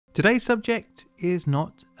Today's subject is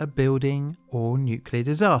not a building or nuclear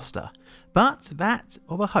disaster, but that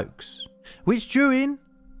of a hoax, which drew in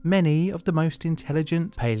many of the most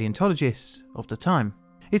intelligent paleontologists of the time.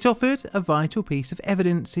 It offered a vital piece of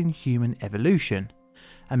evidence in human evolution,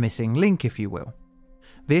 a missing link if you will.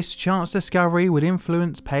 This chance discovery would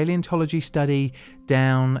influence paleontology study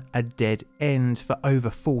down a dead end for over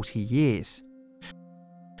 40 years.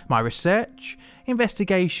 My research,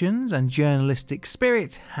 investigations and journalistic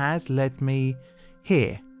spirit has led me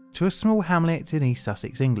here to a small hamlet in East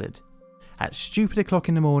Sussex, England, at stupid o'clock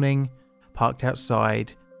in the morning, parked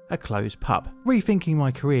outside a closed pub, rethinking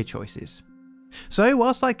my career choices. So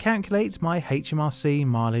whilst I calculate my HMRC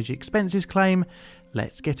mileage expenses claim,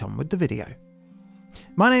 let's get on with the video.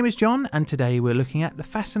 My name is John and today we're looking at the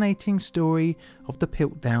fascinating story of the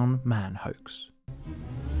Piltdown man hoax.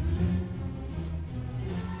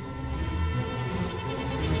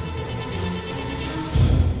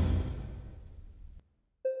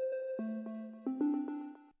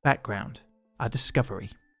 Background: a discovery.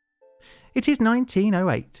 It is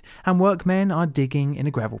 1908 and workmen are digging in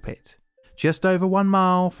a gravel pit, just over 1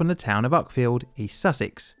 mile from the town of Uckfield, East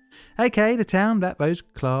Sussex, aka the town that those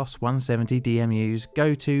Class 170 DMUs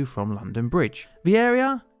go to from London Bridge. The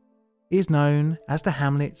area is known as the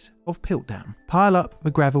hamlet of Piltdown. Pile up the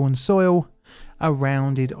gravel and soil, a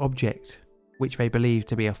rounded object, which they believe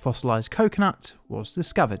to be a fossilised coconut, was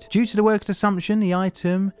discovered. Due to the workers' assumption, the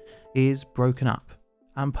item is broken up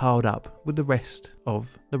and piled up with the rest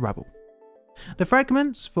of the rubble. The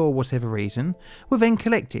fragments, for whatever reason, were then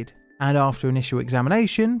collected, and after initial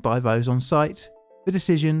examination by those on site, the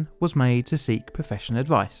decision was made to seek professional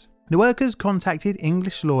advice. The workers contacted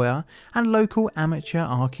English lawyer and local amateur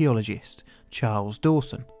archaeologist Charles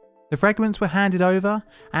Dawson. The fragments were handed over,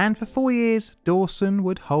 and for 4 years Dawson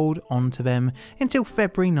would hold on to them until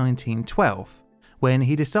February 1912. When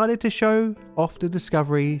he decided to show off the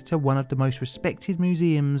discovery to one of the most respected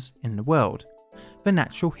museums in the world, the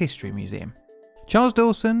Natural History Museum. Charles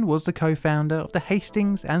Dawson was the co-founder of the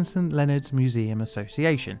Hastings and St Leonard's Museum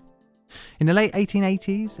Association. In the late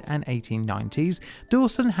 1880s and 1890s,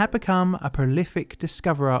 Dawson had become a prolific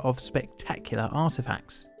discoverer of spectacular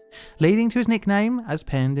artefacts, leading to his nickname, as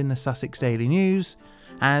penned in the Sussex Daily News,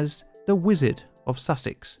 as the Wizard of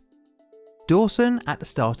Sussex. Dawson, at the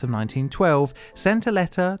start of 1912, sent a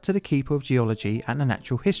letter to the Keeper of Geology at the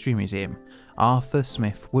Natural History Museum, Arthur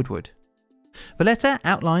Smith Woodward. The letter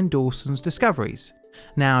outlined Dawson's discoveries.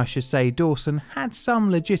 Now I should say Dawson had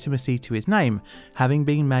some legitimacy to his name, having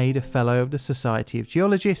been made a Fellow of the Society of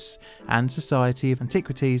Geologists and Society of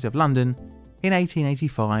Antiquities of London in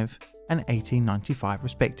 1885 and 1895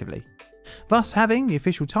 respectively, thus having the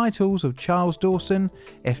official titles of Charles Dawson,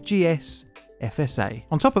 FGS, FSA.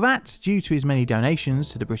 On top of that, due to his many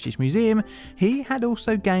donations to the British Museum, he had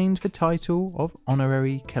also gained the title of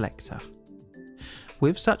Honorary Collector.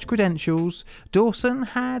 With such credentials, Dawson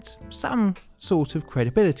had some sort of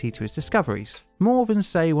credibility to his discoveries, more than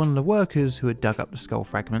say one of the workers who had dug up the skull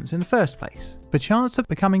fragments in the first place. The chance of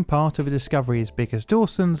becoming part of a discovery as big as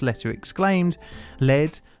Dawson's letter exclaimed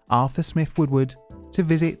led Arthur Smith Woodward to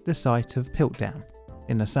visit the site of Piltdown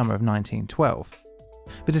in the summer of 1912.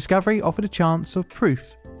 The discovery offered a chance of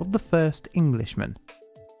proof of the first Englishman,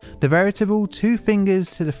 the veritable two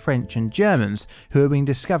fingers to the French and Germans who had been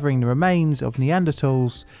discovering the remains of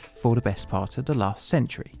Neanderthals for the best part of the last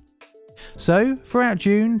century. So, throughout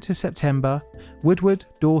June to September, Woodward,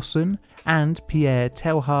 Dawson and Pierre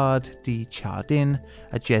Teilhard de Chardin,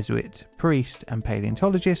 a Jesuit priest and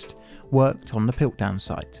paleontologist, worked on the Piltdown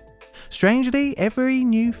site. Strangely, every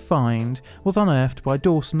new find was unearthed by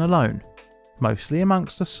Dawson alone, mostly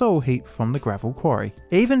amongst a soil heap from the gravel quarry.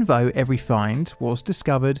 Even though every find was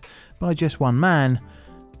discovered by just one man,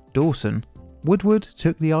 Dawson, Woodward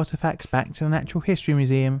took the artefacts back to the Natural History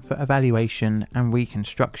Museum for evaluation and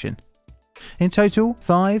reconstruction. In total,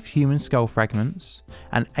 5 human skull fragments,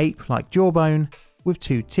 an ape-like jawbone with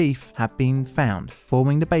 2 teeth have been found,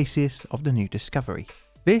 forming the basis of the new discovery.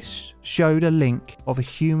 This showed a link of a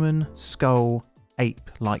human skull,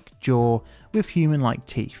 ape-like jaw with human-like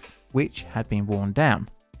teeth, which had been worn down.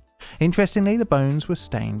 Interestingly, the bones were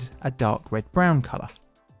stained a dark red-brown colour,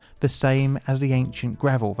 the same as the ancient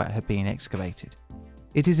gravel that had been excavated.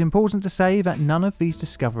 It is important to say that none of these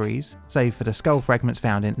discoveries, save for the skull fragments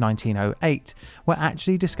found in 1908, were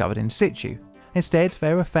actually discovered in situ. Instead,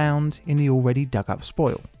 they were found in the already dug up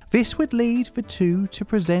spoil. This would lead the two to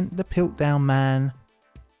present the Piltdown man,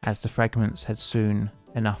 as the fragments had soon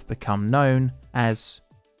enough become known as,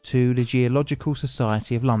 to the Geological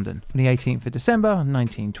Society of London on the 18th of December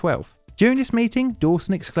 1912. During this meeting,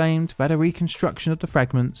 Dawson exclaimed that a reconstruction of the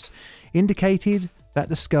fragments indicated that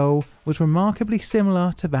the skull was remarkably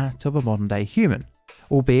similar to that of a modern-day human,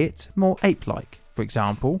 albeit more ape-like. For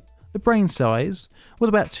example, the brain size was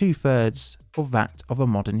about 2/3 of that of a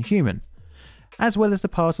modern human, as well as the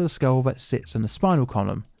part of the skull that sits in the spinal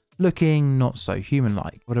column, looking not so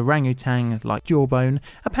human-like, but orangutan-like jawbone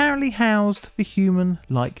apparently housed the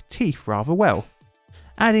human-like teeth rather well,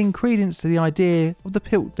 adding credence to the idea of the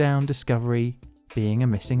Piltdown discovery being a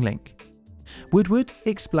missing link. Woodward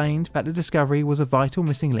explained that the discovery was a vital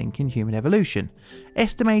missing link in human evolution,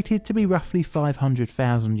 estimated to be roughly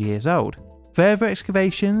 500,000 years old. Further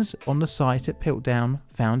excavations on the site at Piltdown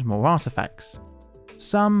found more artefacts,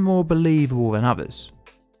 some more believable than others,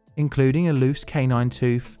 including a loose canine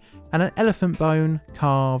tooth and an elephant bone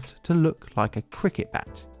carved to look like a cricket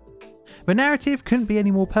bat. The narrative couldn't be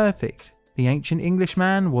any more perfect. The ancient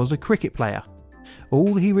Englishman was a cricket player.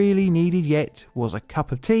 All he really needed yet was a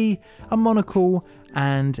cup of tea, a monocle,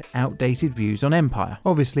 and outdated views on empire.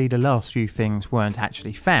 Obviously, the last few things weren't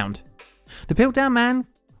actually found. The Piltdown man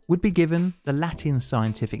would be given the Latin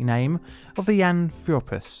scientific name of the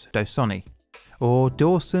Anthropus Dawsoni, or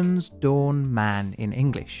Dawson's Dawn Man in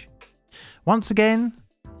English. Once again,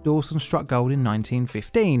 Dawson struck gold in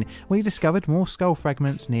 1915 when he discovered more skull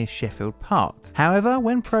fragments near Sheffield Park. However,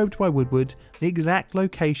 when probed by Woodward, the exact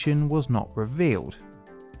location was not revealed.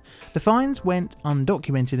 The finds went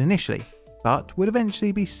undocumented initially, but would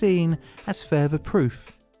eventually be seen as further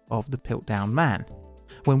proof of the Piltdown man,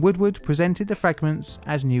 when Woodward presented the fragments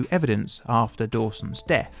as new evidence after Dawson's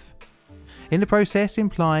death, in the process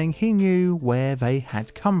implying he knew where they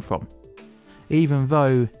had come from, even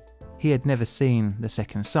though he had never seen the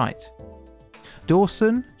second site.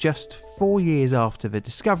 Dawson, just 4 years after the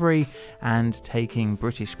discovery and taking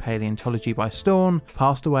British paleontology by storm,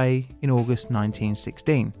 passed away in August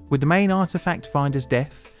 1916. With the main artefact finder's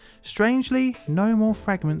death, strangely no more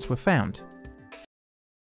fragments were found.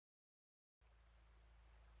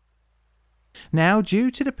 Now, due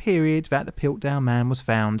to the period that the Piltdown man was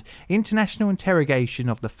found, international interrogation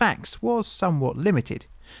of the facts was somewhat limited.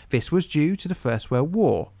 This was due to the First World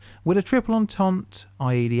War, where the Triple Entente,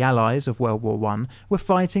 i.e. the allies of World War I, were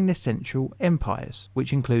fighting the Central Empires,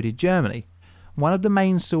 which included Germany, one of the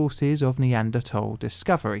main sources of Neanderthal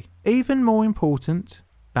discovery. Even more important,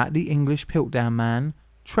 that the English Piltdown man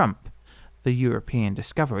trumped the European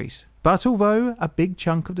discoveries. But although a big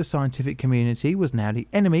chunk of the scientific community was now the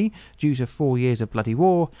enemy due to 4 years of bloody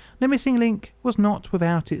war, the missing link was not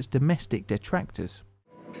without its domestic detractors.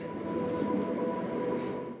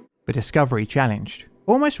 The discovery challenged.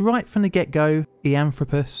 Almost right from the get-go, the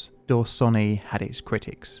Anthropus Dawsoni had its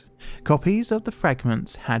critics. Copies of the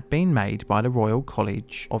fragments had been made by the Royal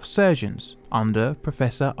College of Surgeons under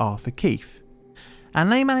Professor Arthur Keith,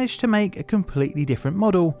 and they managed to make a completely different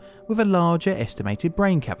model with a larger estimated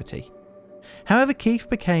brain cavity. However, Keith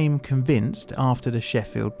became convinced after the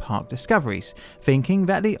Sheffield Park discoveries, thinking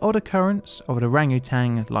that the odd occurrence of an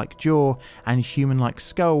orangutan-like jaw and human-like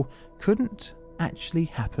skull couldn't actually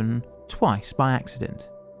happen twice by accident.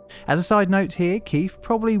 As a side note here, Keith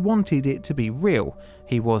probably wanted it to be real.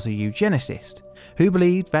 He was a eugenicist who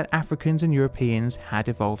believed that Africans and Europeans had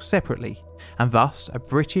evolved separately, and thus a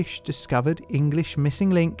British discovered English missing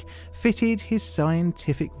link fitted his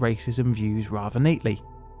scientific racism views rather neatly.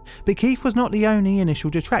 But Keith was not the only initial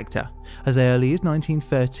detractor. As early as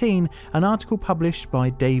 1913, an article published by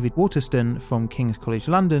David Waterston from King's College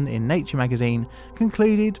London in Nature magazine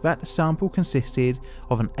concluded that the sample consisted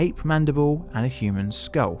of an ape mandible and a human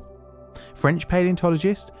skull. French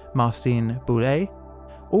paleontologist Marcin Boulet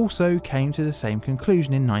also came to the same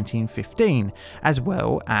conclusion in 1915, as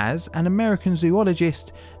well as an American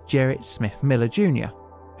zoologist, Gerrit Smith Miller Jr.,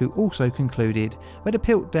 who also concluded that the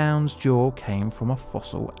Piltdown's jaw came from a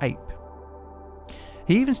fossil ape.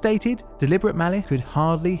 He even stated deliberate malice could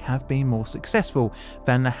hardly have been more successful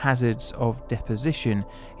than the hazards of deposition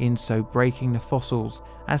in so breaking the fossils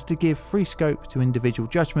as to give free scope to individual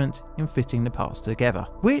judgment in fitting the parts together,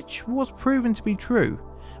 which was proven to be true,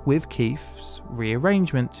 with Keith's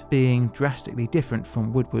rearrangement being drastically different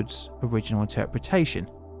from Woodward's original interpretation.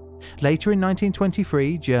 Later in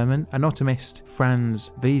 1923, German anatomist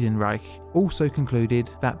Franz Wiedenreich also concluded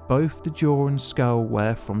that both the jaw and skull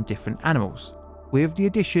were from different animals, with the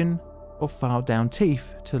addition of filed down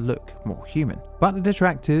teeth to look more human. But the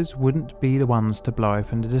detractors wouldn't be the ones to blow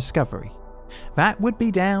open the discovery. That would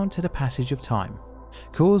be down to the passage of time,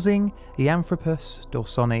 causing the Anthropus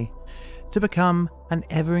Dawsoni to become an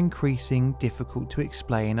ever-increasing difficult to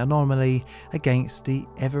explain anomaly against the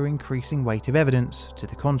ever-increasing weight of evidence to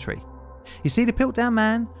the contrary. You see, the Piltdown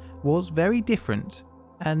man was very different,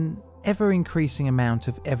 and ever-increasing amount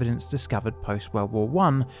of evidence discovered post-World War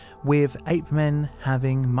I, with ape men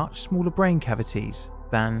having much smaller brain cavities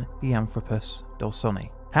than Eanthropus dawsoni.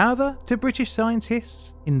 However, to British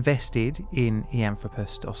scientists invested in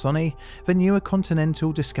Eanthropus dawsoni, the newer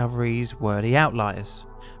continental discoveries were the outliers.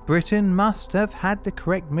 Britain must have had the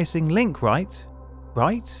correct missing link, right?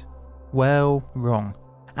 Right? Well, wrong.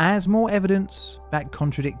 As more evidence that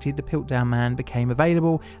contradicted the Piltdown man became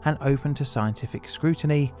available and open to scientific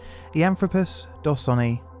scrutiny, Eanthropus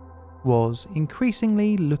dawsoni was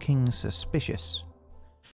increasingly looking suspicious.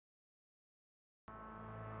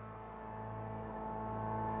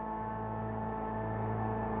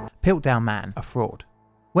 Piltdown man, a fraud.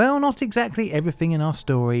 Well, not exactly everything in our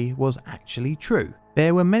story was actually true.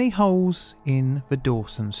 There were many holes in the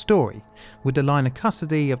Dawson story, with the line of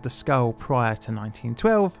custody of the skull prior to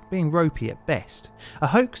 1912 being ropey at best. A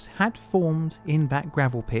hoax had formed in that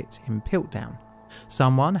gravel pit in Piltdown.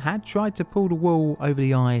 Someone had tried to pull the wool over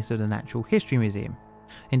the eyes of the Natural History Museum,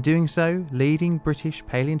 in doing so leading British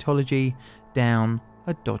paleontology down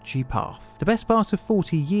a dodgy path. The best part of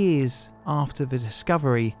 40 years after the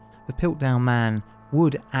discovery, the Piltdown man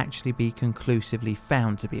would actually be conclusively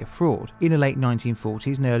found to be a fraud. In the late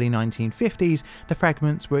 1940s and early 1950s, the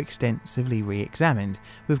fragments were extensively re-examined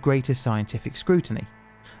with greater scientific scrutiny.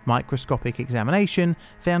 Microscopic examination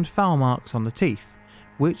found foul marks on the teeth,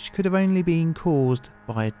 which could have only been caused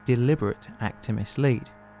by a deliberate act to mislead.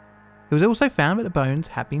 It was also found that the bones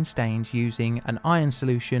had been stained using an iron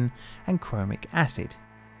solution and chromic acid.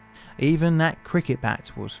 Even that cricket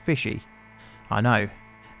bat was fishy. I know.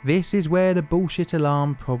 This is where the bullshit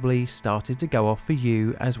alarm probably started to go off for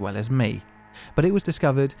you as well as me, but it was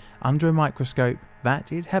discovered under a microscope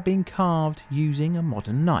that it had been carved using a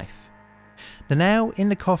modern knife. The nail in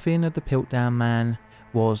the coffin of the Piltdown man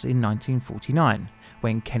was in 1949,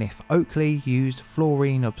 when Kenneth Oakley used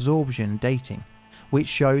fluorine absorption dating, which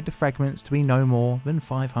showed the fragments to be no more than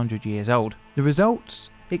 500 years old. The results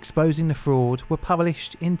exposing the fraud were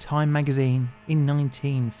published in Time magazine in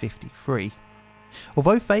 1953.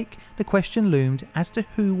 Although fake, the question loomed as to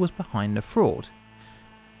who was behind the fraud.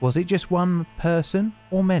 Was it just one person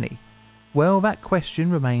or many? Well, that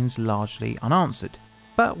question remains largely unanswered,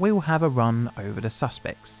 but we will have a run over the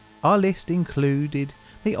suspects. Our list included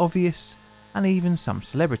the obvious and even some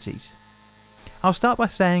celebrities. I'll start by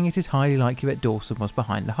saying it is highly likely that Dawson was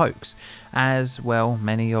behind the hoax, as well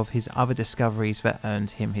many of his other discoveries that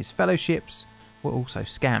earned him his fellowships were also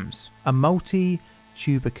scams. A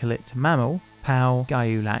multi-tuberculate mammal,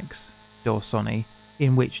 Palgaeulax dawsoni,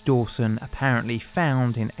 in which Dawson apparently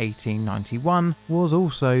found in 1891, was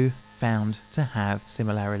also found to have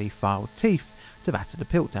similarly filed teeth to that of the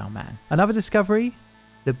Piltdown man. Another discovery,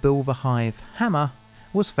 the Bulverhive hammer,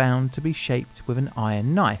 was found to be shaped with an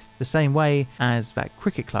iron knife, the same way as that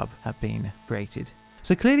cricket club had been created.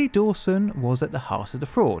 So clearly Dawson was at the heart of the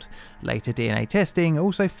fraud. Later DNA testing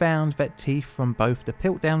also found that teeth from both the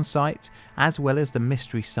Piltdown site as well as the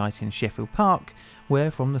mystery site in Sheffield Park were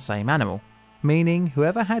from the same animal, meaning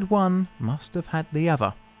whoever had one must have had the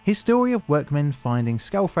other. His story of workmen finding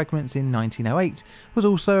skull fragments in 1908 was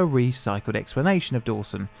also a recycled explanation of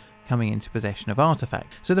Dawson coming into possession of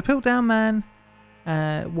artifacts. So the Piltdown man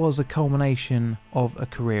was a culmination of a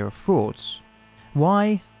career of frauds.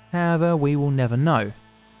 Why? However, we will never know.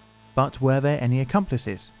 But were there any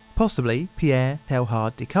accomplices? Possibly Pierre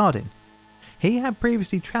Teilhard de Chardin. He had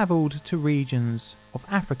previously travelled to regions of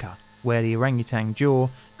Africa where the orangutan jaw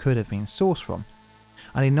could have been sourced from.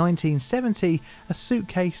 And in 1970, a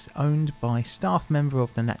suitcase owned by staff member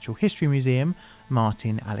of the Natural History Museum,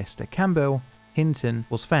 Martin Alistair Campbell, Hinton,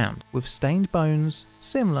 was found, with stained bones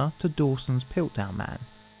similar to Dawson's Piltdown man.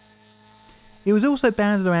 It was also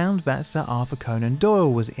banded around that Sir Arthur Conan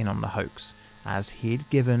Doyle was in on the hoax, as he'd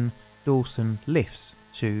given Dawson lifts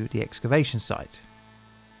to the excavation site.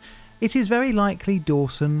 It is very likely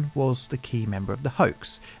Dawson was the key member of the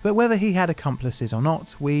hoax, but whether he had accomplices or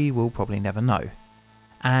not, we will probably never know.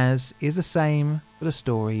 As is the same for the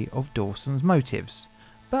story of Dawson's motives,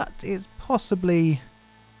 but it's possibly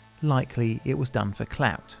likely it was done for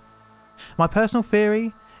clout. My personal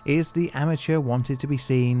theory is the amateur wanted to be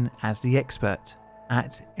seen as the expert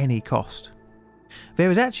at any cost.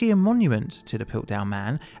 There is actually a monument to the Piltdown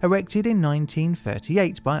man erected in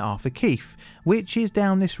 1938 by Arthur Keith, which is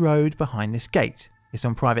down this road behind this gate. It's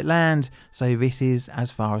on private land, so this is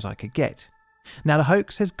as far as I could get. Now the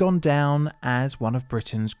hoax has gone down as one of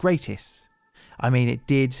Britain's greatest. I mean, it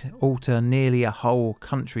did alter nearly a whole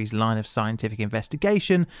country's line of scientific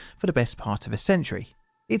investigation for the best part of a century.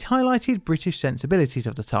 It highlighted British sensibilities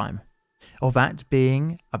of the time. Or that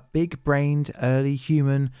being a big-brained early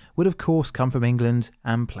human would of course come from England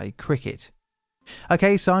and play cricket.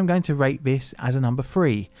 Okay, so I'm going to rate this as a number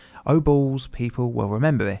 3. Oh balls, people will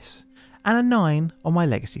remember this. And a 9 on my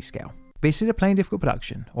legacy scale. This is a Plain Difficult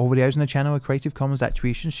production. All videos on the channel are Creative Commons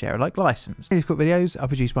Attribution Share Alike licensed. Plain Difficult videos are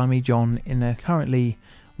produced by me, John, in a currently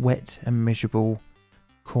wet and miserable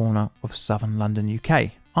corner of southern London,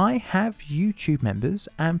 UK. I have YouTube members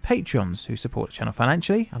and Patreons who support the channel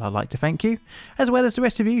financially, and I'd like to thank you, as well as the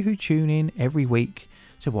rest of you who tune in every week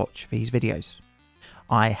to watch these videos.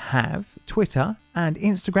 I have Twitter and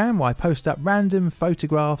Instagram where I post up random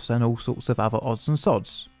photographs and all sorts of other odds and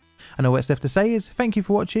sods. And all that's left to say is thank you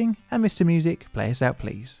for watching, and Mr. Music, play us out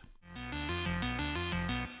please.